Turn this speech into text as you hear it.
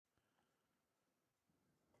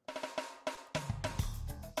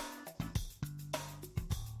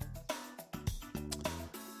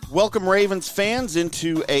Welcome, Ravens fans,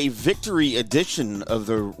 into a victory edition of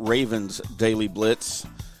the Ravens Daily Blitz.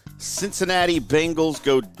 Cincinnati Bengals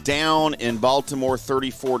go down in Baltimore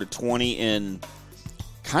 34-20 in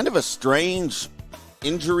kind of a strange,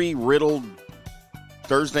 injury-riddled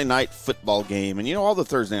Thursday night football game. And you know, all the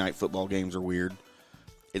Thursday night football games are weird.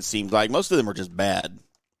 It seems like most of them are just bad.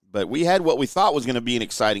 But we had what we thought was going to be an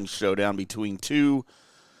exciting showdown between two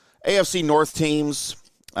AFC North teams,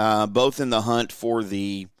 both in the hunt for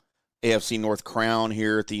the AFC North crown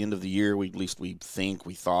here at the end of the year. At least we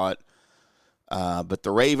thought. But the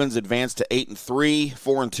Ravens advanced to 8-3,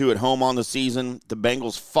 4-2 at home on the season. The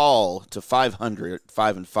Bengals fall to 500,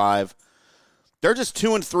 5-5. They're just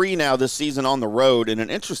 2-3 now this season on the road. And an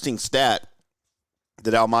interesting stat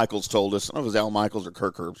that Al Michaels told us, I don't know if it was Al Michaels or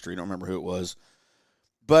Kirk Herbstreit, I don't remember who it was.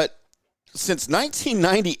 But since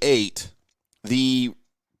 1998, the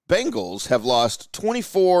Bengals have lost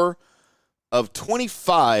 24 of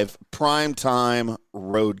 25 primetime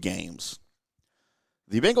road games.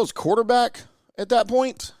 The Bengals quarterback at that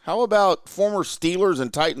point, how about former Steelers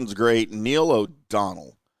and Titans great Neil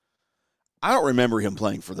O'Donnell? I don't remember him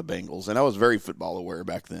playing for the Bengals, and I was very football aware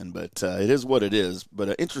back then, but it is what it is. But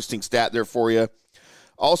an interesting stat there for you.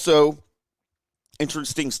 Also,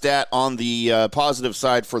 interesting stat on the positive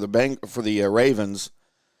side for the Ravens.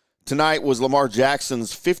 Tonight was Lamar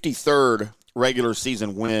Jackson's 53rd regular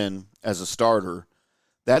season win as a starter.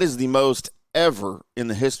 That is the most ever in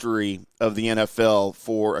the history of the NFL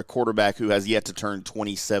for a quarterback who has yet to turn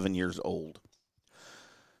 27 years old.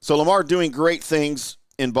 So Lamar doing great things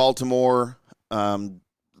in Baltimore. The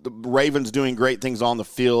Ravens doing great things on the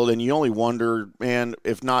field, and you only wonder, man,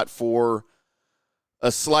 if not for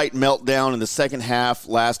a slight meltdown in the second half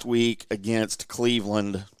last week against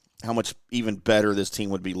Cleveland, how much even better this team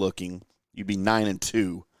would be looking. You'd be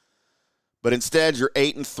 9-2. But instead, you're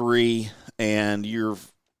 8-3, and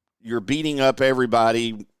you're beating up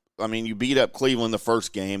everybody. I mean, you beat up Cleveland the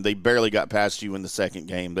first game. They barely got past you in the second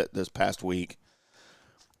game this past week.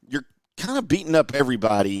 You're kind of beating up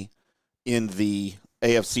everybody in the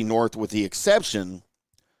AFC North with the exception,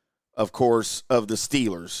 of course, of the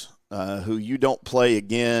Steelers, who you don't play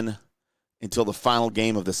again until the final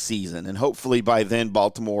game of the season. And hopefully by then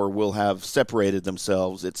Baltimore will have separated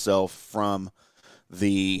itself from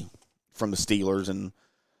the Steelers, and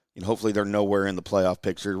hopefully they're nowhere in the playoff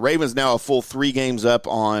picture. Ravens now a full 3 games up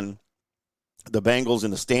on the Bengals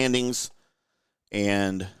in the standings,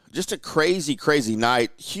 and just a crazy, crazy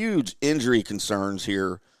night. Huge injury concerns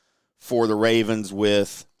here for the Ravens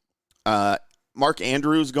with Mark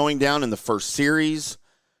Andrews going down in the first series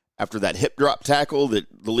after that hip drop tackle that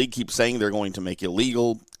the league keeps saying they're going to make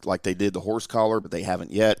illegal, like they did the horse collar, but they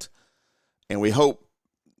haven't yet. And we hope,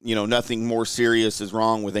 nothing more serious is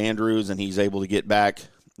wrong with Andrews and he's able to get back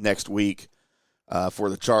next week for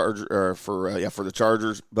the Chargers.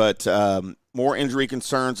 But more injury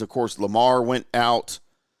concerns. Of course, Lamar went out.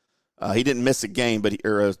 He didn't miss a game,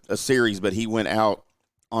 or a series, but he went out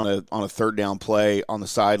on a third down play on the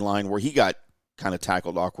sideline where he got kind of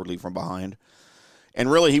tackled awkwardly from behind. And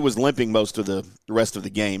really, he was limping most of the rest of the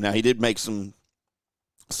game. Now, he did make some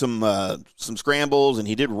scrambles, and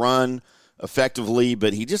he did run effectively,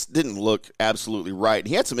 but he just didn't look absolutely right.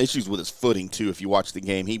 He had some issues with his footing, too, if you watch the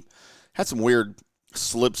game. He had some weird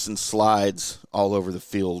slips and slides all over the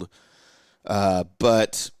field.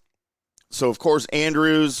 But so, of course,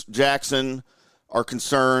 Andrews, Jackson are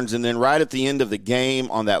concerns. And then right at the end of the game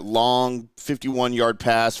on that long 51-yard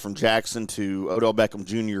pass from Jackson to Odell Beckham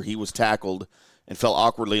Jr., he was tackled and fell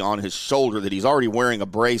awkwardly on his shoulder that he's already wearing a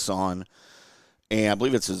brace on. And I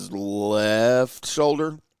believe it's his left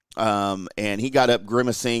shoulder. And he got up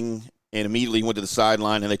grimacing and immediately went to the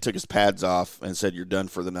sideline, and they took his pads off and said, "You're done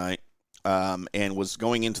for the night," and was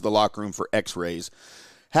going into the locker room for x-rays.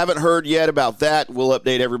 Haven't heard yet about that. We'll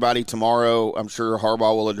update everybody tomorrow. I'm sure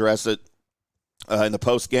Harbaugh will address it in the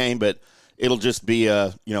post game, but it'll just be,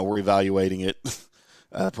 we're evaluating it.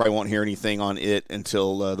 Probably won't hear anything on it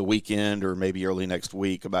until the weekend or maybe early next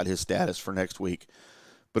week about his status for next week.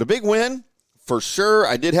 But a big win for sure.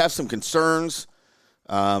 I did have some concerns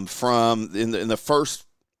from in the first,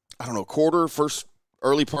 quarter,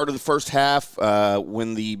 early part of the first half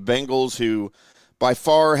when the Bengals, who by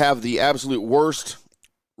far have the absolute worst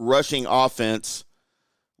rushing offense,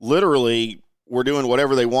 literally were doing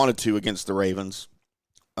whatever they wanted to against the Ravens.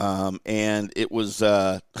 And it was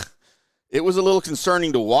it was a little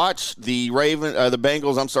concerning to watch. The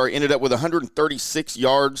Bengals, ended up with 136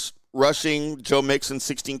 yards rushing. Joe Mixon,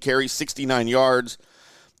 16 carries, 69 yards.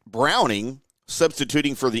 Browning,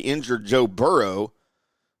 substituting for the injured Joe Burrow,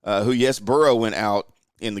 Burrow went out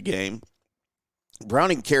in the game.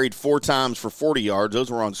 Browning carried 4 times for 40 yards.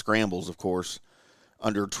 Those were on scrambles, of course,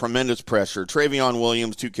 under tremendous pressure. Travion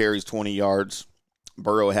Williams, 2 carries, 20 yards.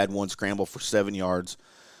 Burrow had 1 scramble for 7 yards.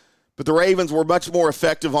 But the Ravens were much more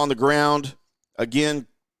effective on the ground. Again,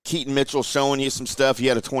 Keaton Mitchell showing you some stuff. He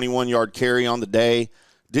had a 21-yard carry on the day.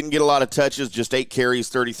 Didn't get a lot of touches, just 8 carries,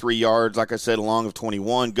 33 yards. Like I said, a long of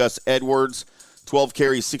 21. Gus Edwards, 12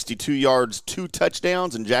 carries, 62 yards, 2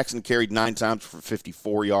 touchdowns. And Jackson carried 9 times for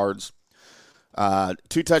 54 yards.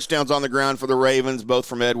 2 touchdowns on the ground for the Ravens, both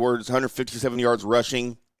from Edwards, 157 yards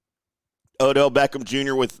rushing. Odell Beckham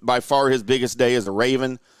Jr. with by far his biggest day as a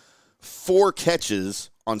Raven. 4 catches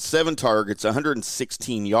on 7 targets,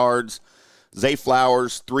 116 yards. Zay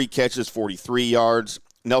Flowers, 3 catches, 43 yards.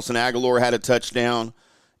 Nelson Aguilar had a touchdown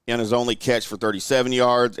on his only catch for 37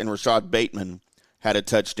 yards. And Rashad Bateman had a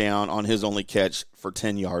touchdown on his only catch for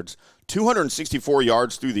 10 yards. 264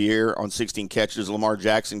 yards through the air on 16 catches. Lamar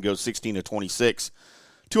Jackson goes 16 to 26.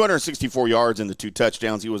 264 yards in the 2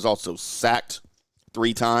 touchdowns. He was also sacked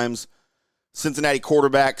 3 times. Cincinnati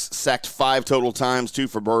quarterbacks sacked 5 total times, 2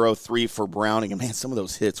 for Burrow, 3 for Browning. And, man, some of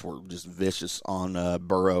those hits were just vicious on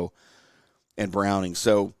Burrow and Browning.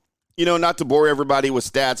 So, not to bore everybody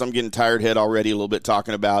with stats, I'm getting tired head already a little bit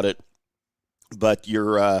talking about it. But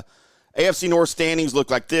your AFC North standings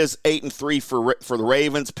look like this: 8-3 for the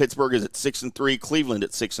Ravens. Pittsburgh is at 6-3. Cleveland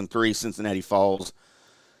at 6-3. Cincinnati falls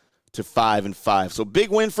to 5-5. So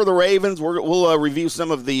big win for the Ravens. We'll review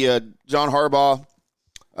some of the John Harbaugh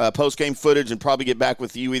post-game footage and probably get back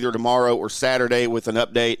with you either tomorrow or Saturday with an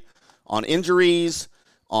update on injuries,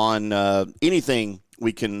 on anything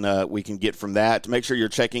we can get from that. Make sure you're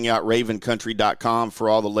checking out RavenCountry.com for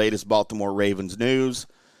all the latest Baltimore Ravens news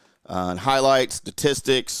and highlights,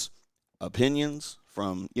 statistics, opinions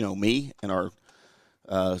from me and our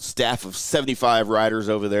staff of 75 writers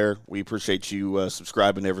over there. We appreciate you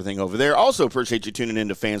subscribing to everything over there. Also appreciate you tuning in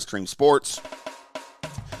to FanStream Sports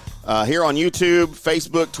here on YouTube,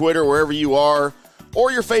 Facebook, Twitter, wherever you are,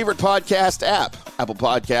 or your favorite podcast app: Apple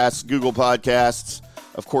Podcasts, Google Podcasts,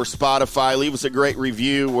 of course Spotify. Leave us a great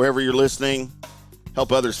review wherever you're listening.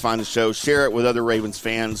 Help others find the show. Share it with other Ravens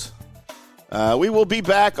fans. We will be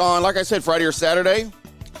back on, like I said, Friday or Saturday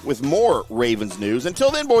with more Ravens news. Until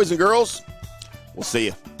then, boys and girls, we'll see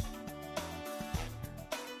you.